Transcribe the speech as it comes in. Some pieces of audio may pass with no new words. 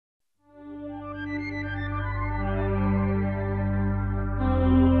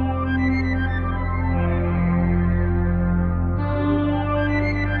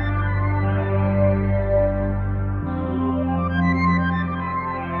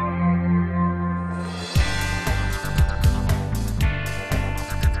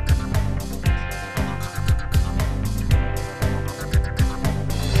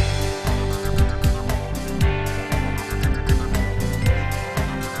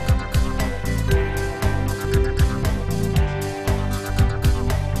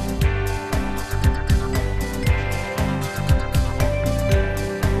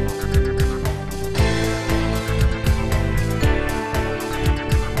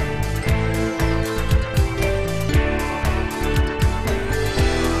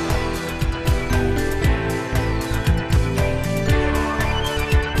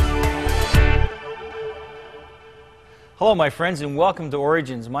Hello, my friends, and welcome to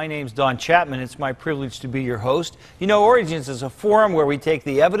Origins. My name's Don Chapman. It's my privilege to be your host. You know, Origins is a forum where we take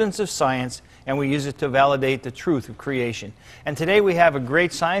the evidence of science and we use it to validate the truth of creation. And today we have a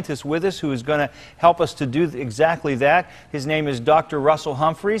great scientist with us who is going to help us to do exactly that. His name is Dr. Russell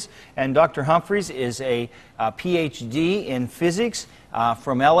Humphreys, and Dr. Humphreys is a PhD in physics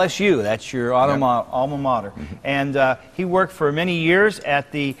from LSU. That's your alma mater. And he worked for many years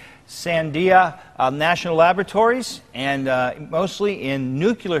at the Sandia National Laboratories, and mostly in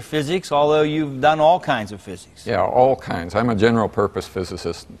nuclear physics, although you've done all kinds of physics. Yeah, all kinds. I'm a general-purpose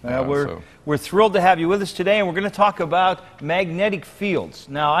physicist. We're thrilled to have you with us today, and we're going to talk about magnetic fields.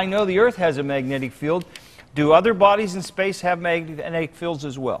 Now, I know the Earth has a magnetic field. Do other bodies in space have magnetic fields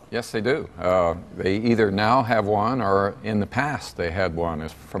as well? Yes, they do. They either now have one, or in the past they had one,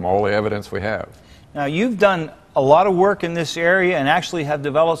 from all the evidence we have. Now, you've done a lot of work in this area and actually have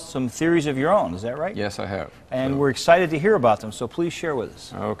developed some theories of your own, is that right? Yes, I have. And we're excited to hear about them, so please share with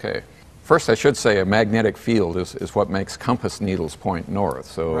us. Okay. First, I should say a magnetic field is what makes compass needles point north.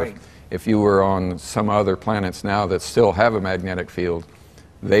 So if you were on some other planets now that still have a magnetic field,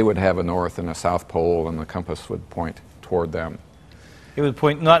 they would have a north and a south pole, and the compass would point toward them. It would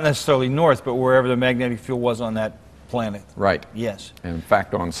point not necessarily north, but wherever the magnetic field was on that planet. Right. Yes. In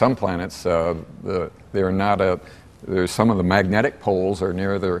fact, on some planets, they're not there's some of the magnetic poles are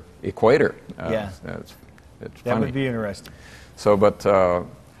near the equator. Yeah. It's that funny. would be interesting. So, but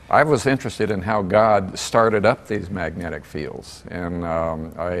I was interested in how God started up these magnetic fields, and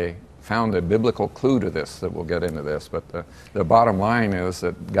I found a biblical clue to this that we'll get into this. But the bottom line is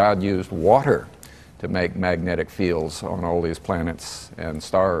that God used water to make magnetic fields on all these planets and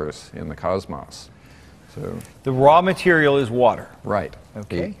stars in the cosmos. So, the raw material is water. Right.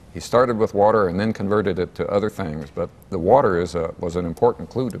 Okay. He started with water and then converted it to other things, but the water was an important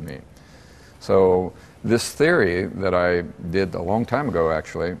clue to me. So this theory that I did a long time ago,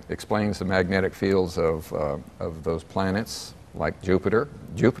 actually, explains the magnetic fields of those planets, like Jupiter.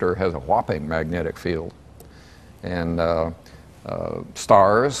 Jupiter has a whopping magnetic field. And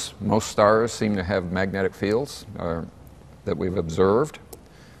stars, most stars seem to have magnetic fields that we've observed.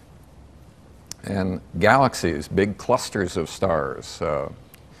 And galaxies, big clusters of stars,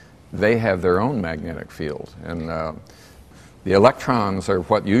 they have their own magnetic field. And the electrons are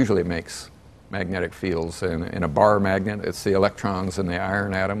what usually makes magnetic fields. In a bar magnet, it's the electrons and the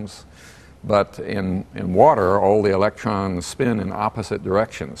iron atoms. But in water, all the electrons spin in opposite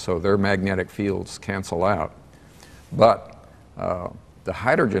directions, so their magnetic fields cancel out. But the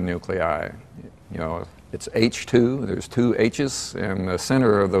hydrogen nuclei, you know, it's H2, there's two H's, and the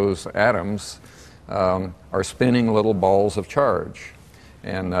center of those atoms are spinning little balls of charge.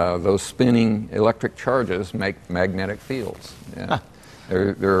 And those spinning electric charges make magnetic fields.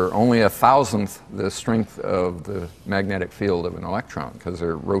 They're only 1,000th the strength of the magnetic field of an electron because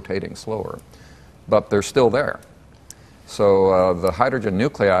they're rotating slower. But they're still there. So the hydrogen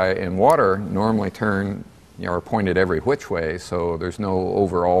nuclei in water normally turn, you know, are pointed every which way, so there's no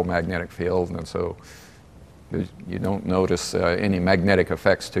overall magnetic field, and so you don't notice any magnetic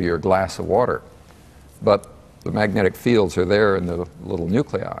effects to your glass of water. But the magnetic fields are there in the little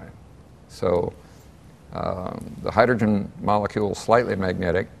nuclei. So the hydrogen molecule is slightly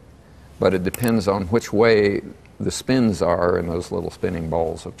magnetic, but it depends on which way the spins are in those little spinning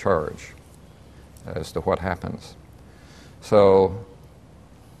balls of charge as to what happens. So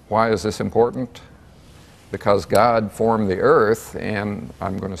why is this important? Because God formed the Earth, and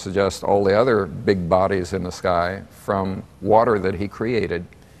I'm going to suggest all the other big bodies in the sky, from water that He created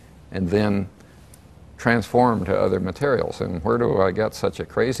and then transformed to other materials. And where do I get such a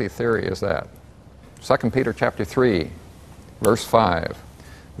crazy theory as that? 2 Peter chapter 3, verse 5.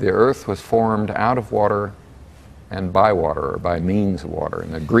 The earth was formed out of water and by water, or by means of water.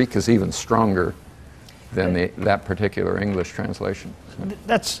 And the Greek is even stronger than that particular English translation.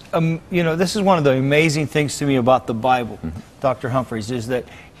 That's, you know, this is one of the amazing things to me about the Bible, Dr. Humphreys, is that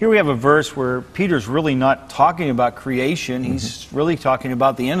here we have a verse where Peter's really not talking about creation. He's really talking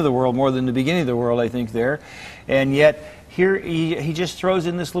about the end of the world more than the beginning of the world, I think, there. And yet, here he just throws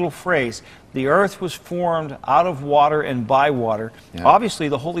in this little phrase, the earth was formed out of water and by water. Yeah. Obviously,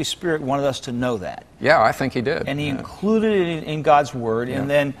 the Holy Spirit wanted us to know that. Yeah, I think He did. And He included it in God's Word. Yeah. And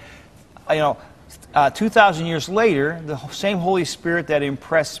then, you know, 2,000 years later, the same Holy Spirit that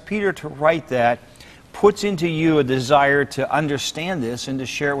impressed Peter to write that puts into you a desire to understand this and to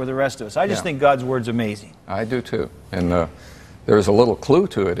share it with the rest of us. I just think God's Word's amazing. I do too. And there's a little clue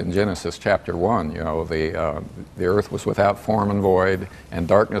to it in Genesis chapter 1. You know, the earth was without form and void, and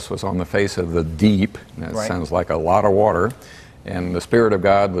darkness was on the face of the deep. That sounds like a lot of water. And the Spirit of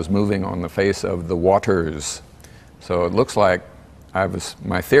God was moving on the face of the waters. So it looks like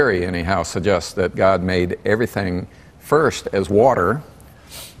my theory anyhow suggests that God made everything first as water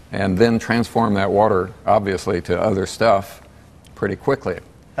and then transformed that water obviously to other stuff pretty quickly.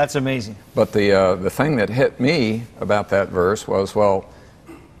 That's amazing. But the thing that hit me about that verse was, well,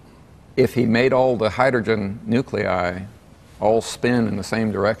 if he made all the hydrogen nuclei all spin in the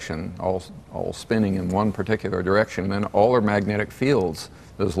same direction, all spinning in one particular direction, then all their magnetic fields,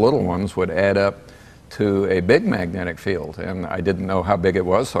 those little ones, would add up to a big magnetic field. And I didn't know how big it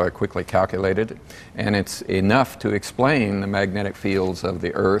was, so I quickly calculated it. And it's enough to explain the magnetic fields of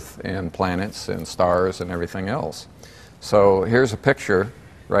the Earth and planets and stars and everything else. So here's a picture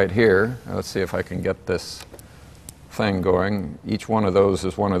right here. Let's see if I can get this thing going. Each one of those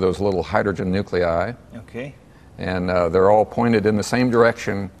is one of those little hydrogen nuclei. Okay. And they're all pointed in the same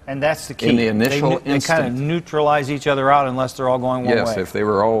direction. And that's the key. In the initial they instant. kind of neutralize each other out unless they're all going one way. Yes, if they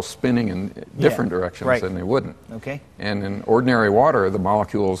were all spinning in different directions, right. then they wouldn't. Okay. And in ordinary water, the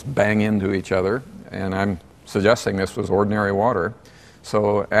molecules bang into each other, and I'm suggesting this was ordinary water.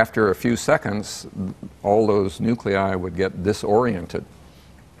 So after a few seconds, all those nuclei would get disoriented.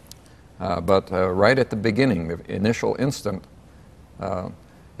 But right at the beginning, the initial instant,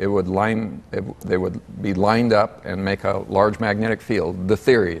 they would be lined up and make a large magnetic field, the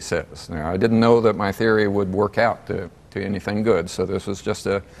theory says. Now, I didn't know that my theory would work out to anything good, so this was just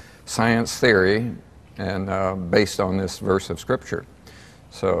a science theory and based on this verse of Scripture.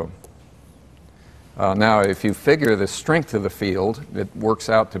 So now, if you figure the strength of the field, it works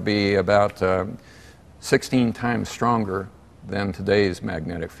out to be about 16 times stronger than today's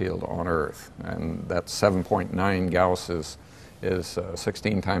magnetic field on Earth, and that's 7.9 Gauss is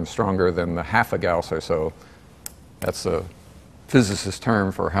 16 times stronger than the half a Gauss or so. That's a physicist's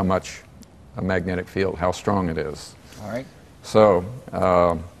term for how much a magnetic field, how strong it is. All right. So,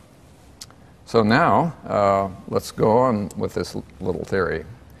 so now let's go on with this little theory.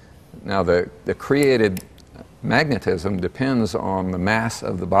 Now, the created magnetism depends on the mass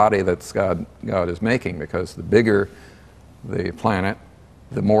of the body that God is making, because the bigger the planet,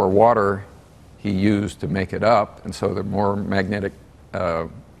 the more water he used to make it up, and so the more magnetic,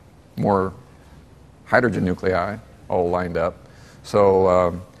 more hydrogen nuclei all lined up.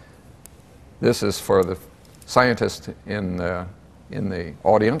 So this is for the scientist in the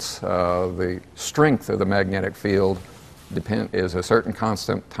audience. The strength of the magnetic field is a certain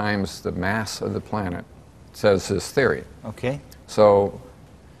constant times the mass of the planet, says this theory. Okay. So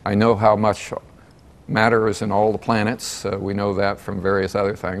I know how much matter is in all the planets. We know that from various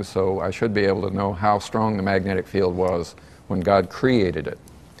other things, so I should be able to know how strong the magnetic field was when God created it.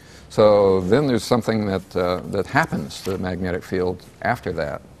 So then there's something that happens to the magnetic field after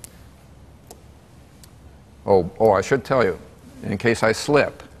that. Oh, I should tell you, in case I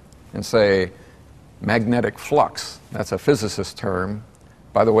slip and say magnetic flux, that's a physicist term.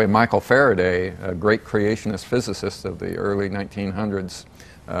 By the way, Michael Faraday, a great creationist physicist of the early 1900s,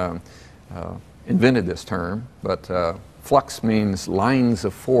 invented this term, but flux means lines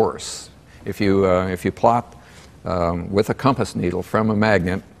of force. If you plot with a compass needle from a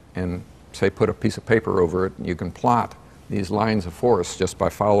magnet and say put a piece of paper over it, you can plot these lines of force just by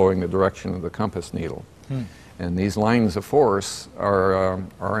following the direction of the compass needle. And these lines of force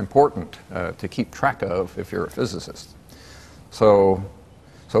are important to keep track of if you're a physicist. So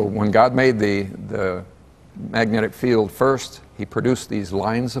when God made the magnetic field first, he produced these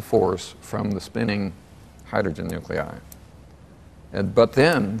lines of force from the spinning hydrogen nuclei. But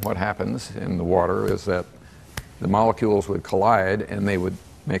then what happens in the water is that the molecules would collide and they would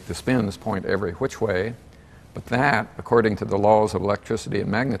make the spins point every which way. But that, according to the laws of electricity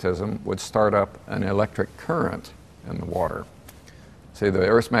and magnetism, would start up an electric current in the water. See, the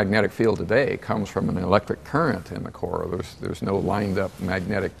Earth's magnetic field today comes from an electric current in the core. There's no lined up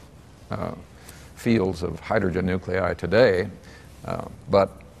magnetic fields of hydrogen nuclei today, but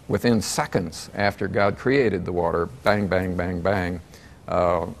within seconds after God created the water, bang, bang, bang, bang,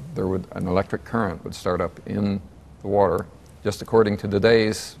 an electric current would start up in the water, just according to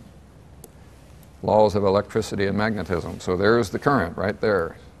today's laws of electricity and magnetism. So there's the current right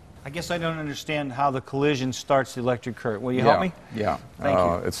there. I guess I don't understand how the collision starts the electric current. Will you help me? Yeah. Thank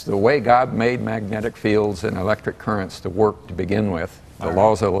you. It's the way God made magnetic fields and electric currents to work to begin with. The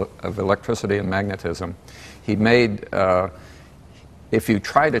laws of electricity and magnetism. He made, if you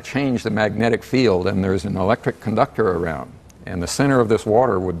try to change the magnetic field and there's an electric conductor around, and the center of this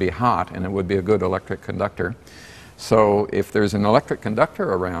water would be hot and it would be a good electric conductor. So if there's an electric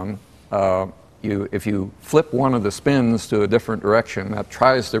conductor around, if you flip one of the spins to a different direction, that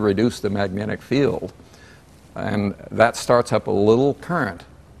tries to reduce the magnetic field, and that starts up a little current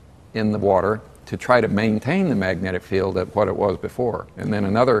in the water to try to maintain the magnetic field at what it was before. And then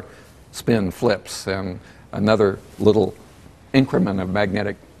another spin flips, and another little increment of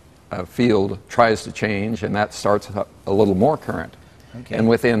magnetic field tries to change, and that starts a little more current. Okay. And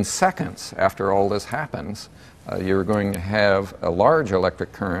within seconds after all this happens, you're going to have a large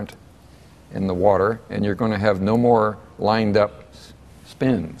electric current in the water, and you're going to have no more lined up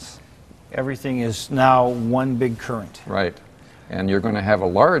spins. Everything is now one big current. Right. And you're going to have a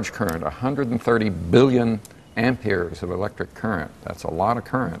large current, 130 billion amperes of electric current. That's a lot of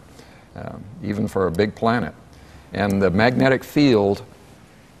current, even for a big planet. And the magnetic field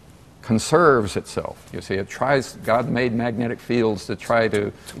conserves itself. You see, God made magnetic fields to try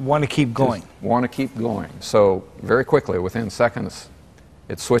to want to keep going. Want to keep going. So very quickly, within seconds,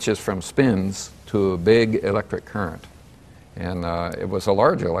 it switches from spins to a big electric current. And it was a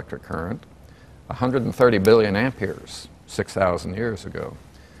large electric current, 130 billion amperes, 6,000 years ago.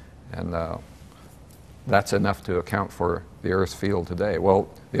 And that's enough to account for the Earth's field today. Well,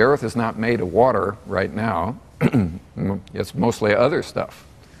 the Earth is not made of water right now. It's mostly other stuff,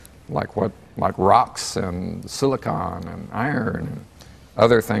 like rocks and silicon and iron and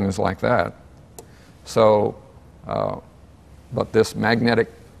other things like that. So, but the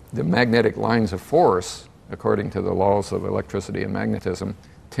magnetic lines of force, according to the laws of electricity and magnetism,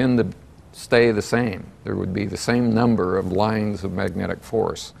 tend to stay the same. There would be the same number of lines of magnetic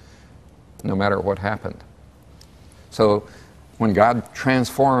force, no matter what happened. So, when God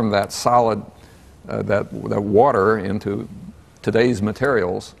transformed that solid, that water into today's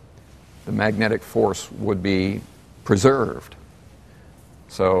materials, the magnetic force would be preserved.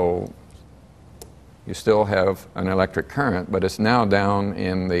 So you still have an electric current, but it's now down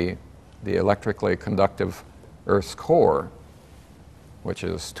in the electrically conductive Earth's core, which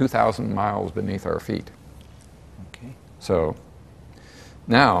is 2,000 miles beneath our feet. Okay. So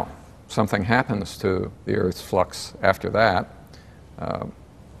now something happens to the Earth's flux after that,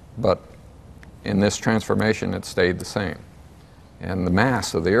 but in this transformation it stayed the same. And the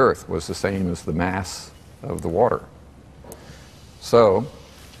mass of the Earth was the same as the mass of the water. So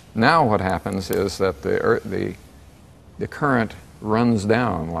now what happens is that the current runs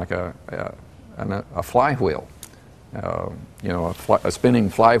down like a flywheel. You know, a spinning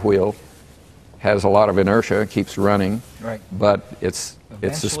flywheel has a lot of inertia, keeps running, right, but it's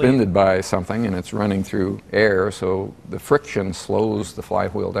suspended by something and it's running through air, so the friction slows the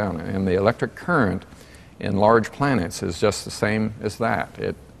flywheel down. And the electric current in large planets is just the same as that.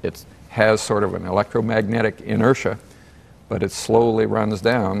 It has sort of an electromagnetic inertia, but it slowly runs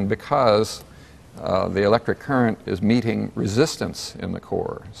down because the electric current is meeting resistance in the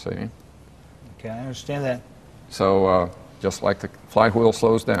core, see? Okay, I understand that. So just like the flywheel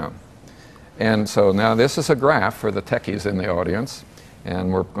slows down. And so now this is a graph for the techies in the audience,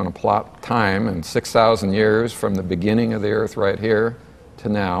 and we're going to plot time in 6,000 years from the beginning of the Earth right here to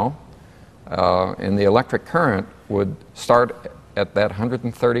now. And the electric current would start at that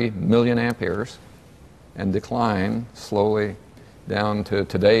 130 million amperes and decline slowly down to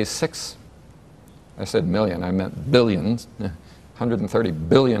today's I said million, I meant billions, 130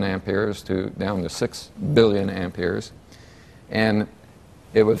 billion amperes down to 6 billion amperes. And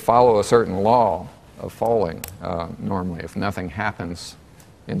it would follow a certain law of falling normally. If nothing happens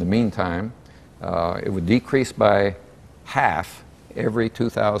in the meantime, it would decrease by half every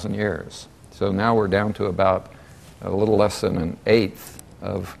 2,000 years. So now we're down to about a little less than an eighth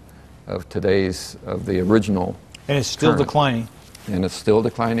of the original. And it's still current. declining. And it's still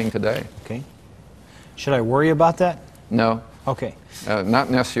declining today. Okay. Should I worry about that? No. Okay. Not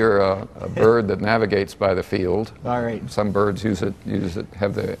unless you're a bird that navigates by the field. All right. Some birds use it,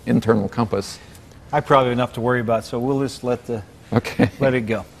 have the internal compass. I probably have enough to worry about, so we'll just let it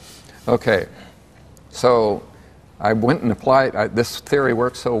go. Okay. So I went and applied, this theory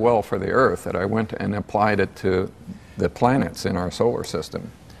works so well for the Earth that I went and applied it to the planets in our solar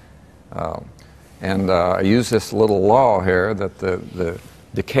system. I use this little law here that the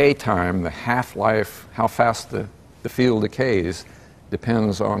decay time, the half-life, how fast the field decays,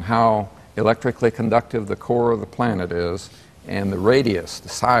 depends on how electrically conductive the core of the planet is and the radius, the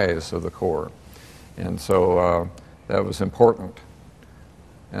size of the core. And so that was important.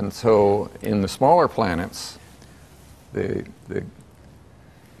 And so in the smaller planets, the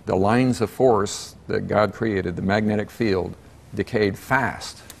lines of force that God created, the magnetic field, decayed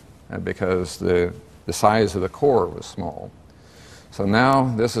fast because the size of the core was small. So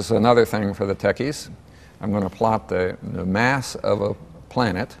now this is another thing for the techies. I'm going to plot the mass of a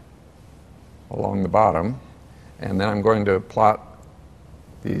planet along the bottom, and then I'm going to plot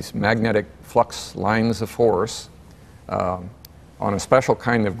these magnetic flux lines of force on a special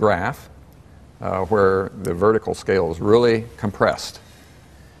kind of graph where the vertical scale is really compressed.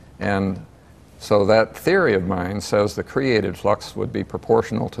 And so that theory of mine says the created flux would be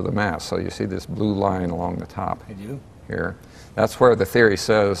proportional to the mass. So you see this blue line along the top here. That's where the theory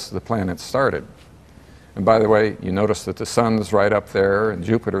says the planets started. And by the way, you notice that the sun's right up there and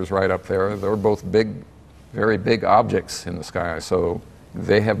Jupiter's right up there. They're both big, very big objects in the sky, so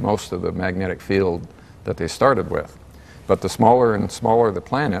they have most of the magnetic field that they started with. But the smaller and smaller the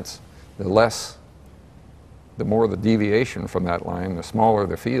planets, the more the deviation from that line, the smaller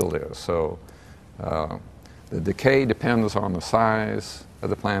the field is. So the decay depends on the size of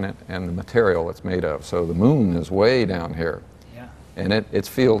the planet and the material it's made of. So the moon is way down here, and its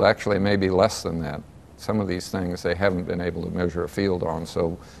field actually may be less than that. Some of these things they haven't been able to measure a field on,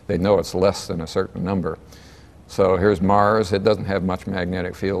 so they know it's less than a certain number. So here's Mars. It doesn't have much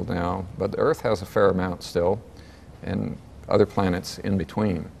magnetic field now, but the Earth has a fair amount still, and other planets in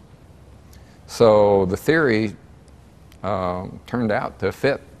between. So the theory turned out to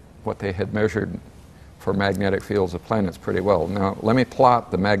fit what they had measured for magnetic fields of planets pretty well. Now let me plot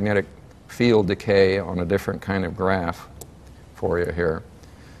the magnetic field decay on a different kind of graph for you here.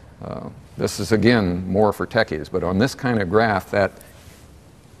 This is again more for techies, but on this kind of graph, that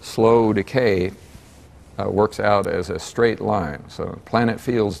slow decay works out as a straight line. So planet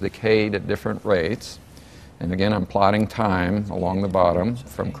fields decayed at different rates, and again I'm plotting time along the bottom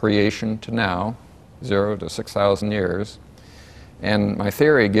from creation to now, 0 to 6,000 years, and my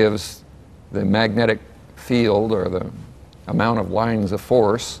theory gives the magnetic field, or the amount of lines of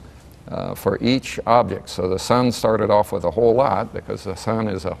force, for each object. So the sun started off with a whole lot because the sun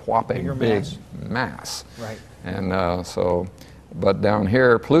is a whopping big mass. Right. And but down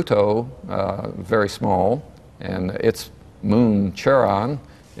here, Pluto, very small, and its moon Charon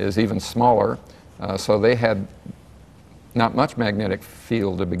is even smaller. So they had not much magnetic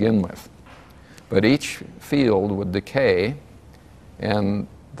field to begin with. But each field would decay, and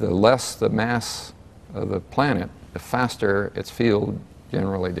the less the mass of the planet, the faster its field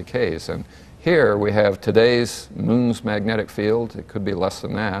generally decays. And here we have today's moon's magnetic field. It could be less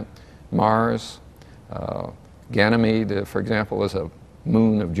than that. Mars, Ganymede, for example, is a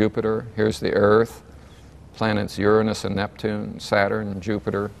moon of Jupiter. Here's the Earth, planets Uranus and Neptune, Saturn,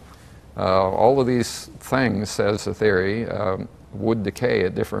 Jupiter. All of these things, says the theory, would decay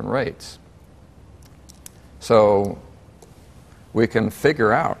at different rates. So we can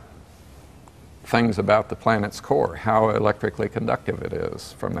figure out things about the planet's core, how electrically conductive it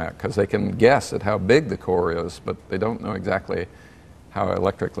is from that, because they can guess at how big the core is, but they don't know exactly how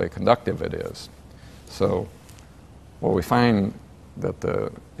electrically conductive it is. So, well, we find that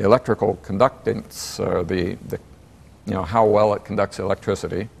the electrical conductance, how well it conducts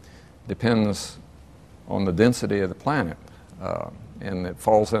electricity, depends on the density of the planet, and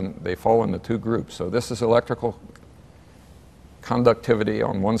they fall into two groups. So this is electrical conductivity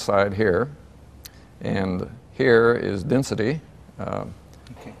on one side here, and here is density.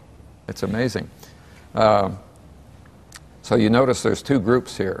 It's amazing. So you notice there's two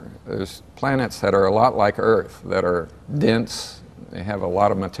groups here. There's planets that are a lot like Earth, that are dense. They have a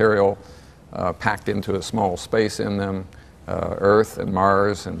lot of material packed into a small space in them. Earth and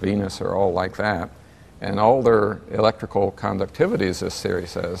Mars and Venus are all like that. And all their electrical conductivities, this theory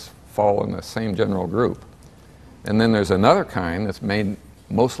says, fall in the same general group. And then there's another kind that's made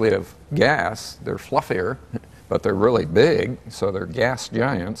mostly of gas. They're fluffier, but they're really big, so they're gas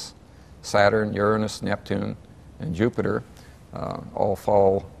giants. Saturn, Uranus, Neptune, and Jupiter all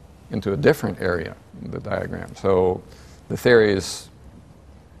fall into a different area in the diagram. So the theory is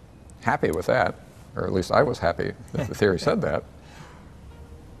happy with that, or at least I was happy that the theory said that.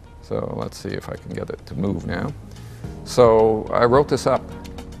 So let's see if I can get it to move now. So I wrote this up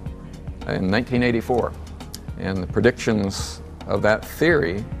in 1984, and the predictions of that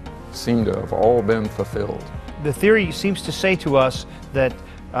theory seem to have all been fulfilled. The theory seems to say to us that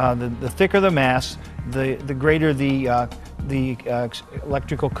the thicker the mass, the greater the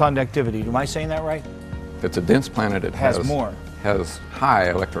electrical conductivity. Am I saying that right? If it's a dense planet, it has more. Has high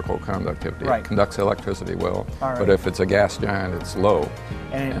electrical conductivity. Right. It conducts electricity well. Right. But if it's a gas giant, it's low.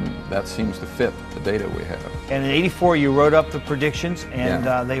 And that seems to fit the data we have. And in '84, you wrote up the predictions,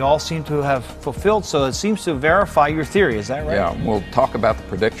 and they all seem to have fulfilled, so it seems to verify your theory. Is that right? Yeah, we'll talk about the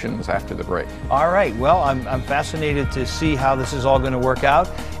predictions after the break. All right. Well, I'm fascinated to see how this is all going to work out,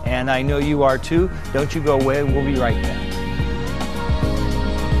 and I know you are too. Don't you go away. We'll be right back.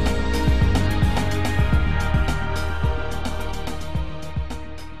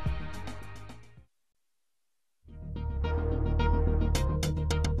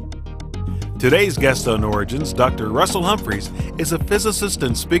 Today's guest on Origins, Dr. Russell Humphreys, is a physicist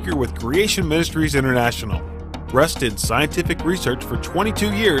and speaker with Creation Ministries International. Russ did scientific research for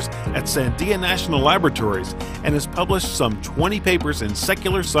 22 years at Sandia National Laboratories and has published some 20 papers in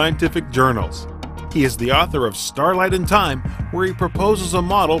secular scientific journals. He is the author of Starlight in Time, where he proposes a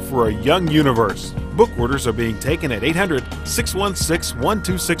model for a young universe. Book orders are being taken at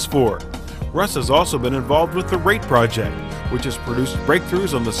 800-616-1264. Russ has also been involved with the RATE Project, which has produced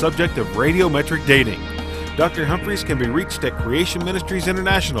breakthroughs on the subject of radiometric dating. Dr. Humphreys can be reached at Creation Ministries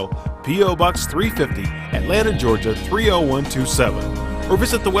International, P.O. Box 350, Atlanta, Georgia 30127, or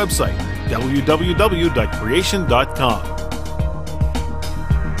visit the website www.creation.com.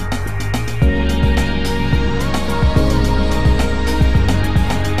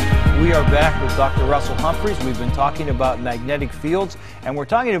 We are back with Dr. Russell Humphreys. We've been talking about magnetic fields, and we're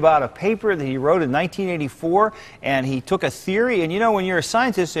talking about a paper that he wrote in 1984, and he took a theory, and you know, when you're a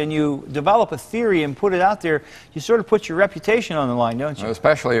scientist and you develop a theory and put it out there, you sort of put your reputation on the line, don't you?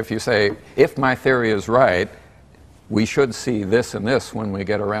 Especially if you say, if my theory is right, we should see this and this when we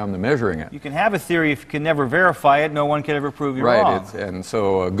get around to measuring it. You can have a theory, if you can never verify it, no one can ever prove you wrong. Right, and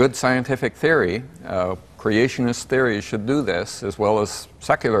so a good scientific theory, creationist theories should do this, as well as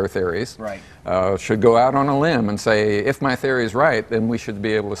secular theories. Right. Should go out on a limb and say, if my theory is right, then we should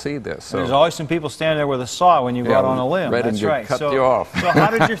be able to see this. So, there's always some people standing there with a saw when you go out on a limb. That's right. Cut you off. So how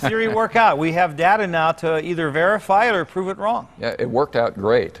did your theory work out? We have data now to either verify it or prove it wrong. Yeah, it worked out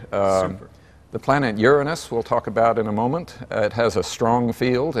great. Super. The planet Uranus, we'll talk about in a moment. It has a strong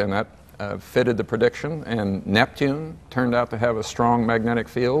field, and that fitted the prediction. And Neptune turned out to have a strong magnetic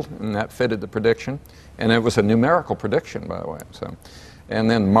field, and that fitted the prediction. And it was a numerical prediction, by the way. So,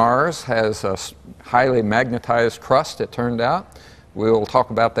 and then Mars has a highly magnetized crust, it turned out. We'll talk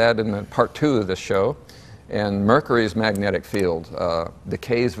about that in part 2 of this show. And Mercury's magnetic field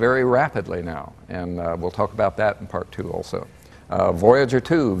decays very rapidly now, and we'll talk about that in part 2 also. Voyager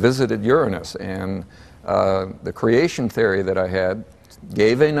 2 visited Uranus, and the creation theory that I had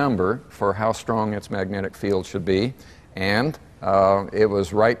gave a number for how strong its magnetic field should be, and it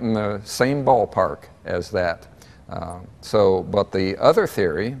was right in the same ballpark as that. But the other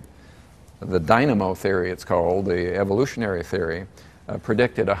theory, the dynamo theory it's called, the evolutionary theory,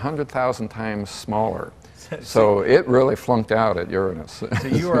 predicted 100,000 times smaller. So it really flunked out at Uranus. So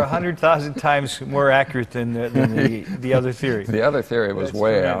you were 100,000 times more accurate than the other theory. The other theory was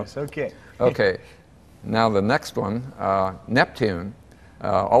way tremendous. Out. Okay. Okay. Now the next one, Neptune,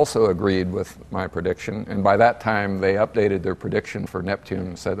 also agreed with my prediction, and by that time they updated their prediction for Neptune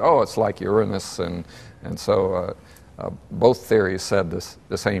and said, oh, it's like Uranus, and so both theories said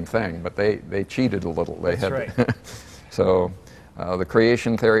the same thing, but they cheated a little. That's right. So. The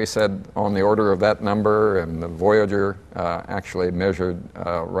creation theory said on the order of that number, and the Voyager actually measured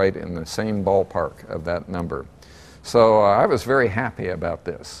right in the same ballpark of that number. So I was very happy about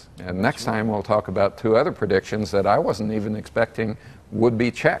this. And next time we'll talk about 2 other predictions that I wasn't even expecting would be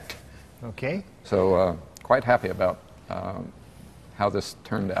checked. Okay. So quite happy about how this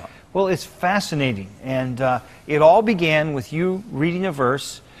turned out. Well, it's fascinating. And it all began with you reading a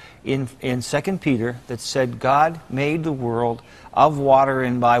verse in 2 Peter that said, God made the world of water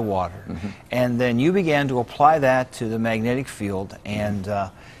and by water. Mm-hmm. And then you began to apply that to the magnetic field, and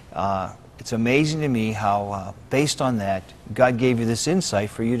it's amazing to me how, based on that, God gave you this insight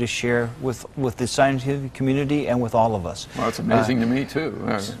for you to share with the scientific community and with all of us. Well, it's amazing to me, too.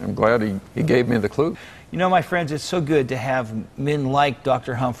 I'm glad he gave me the clue. You know, my friends, it's so good to have men like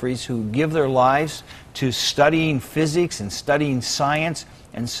Dr. Humphreys who give their lives to studying physics and studying science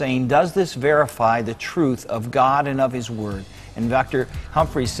and saying, does this verify the truth of God and of His Word? And Dr.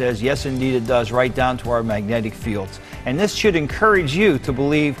 Humphrey says, yes, indeed it does, right down to our magnetic fields. And this should encourage you to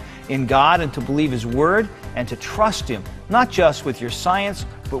believe in God and to believe His Word and to trust Him, not just with your science,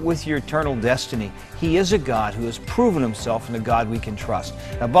 but with your eternal destiny. He is a God who has proven Himself and a God we can trust.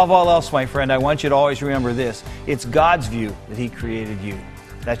 Above all else, my friend, I want you to always remember this. It's God's view that He created you.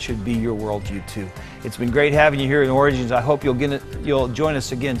 That should be your worldview too. It's been great having you here in Origins. I hope you'll join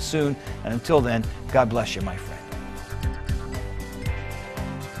us again soon. And until then, God bless you, my friend.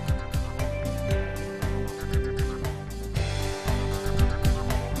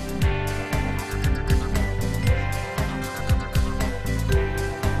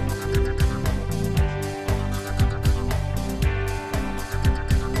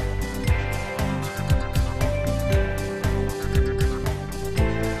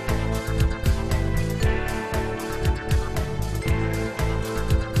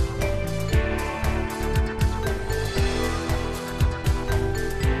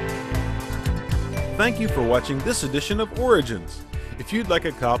 Thank you for watching this edition of Origins. If you'd like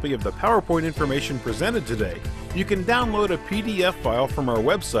a copy of the PowerPoint information presented today, you can download a PDF file from our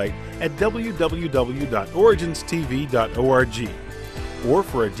website at www.originstv.org. Or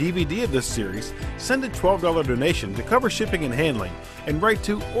for a DVD of this series, send a $12 donation to cover shipping and handling and write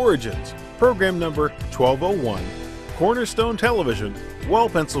to Origins, program number 1201, Cornerstone Television, Well,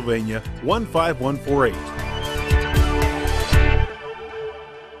 Pennsylvania 15148.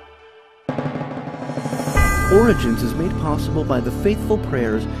 Origins is made possible by the faithful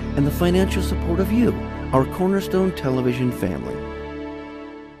prayers and the financial support of you, our Cornerstone Television family.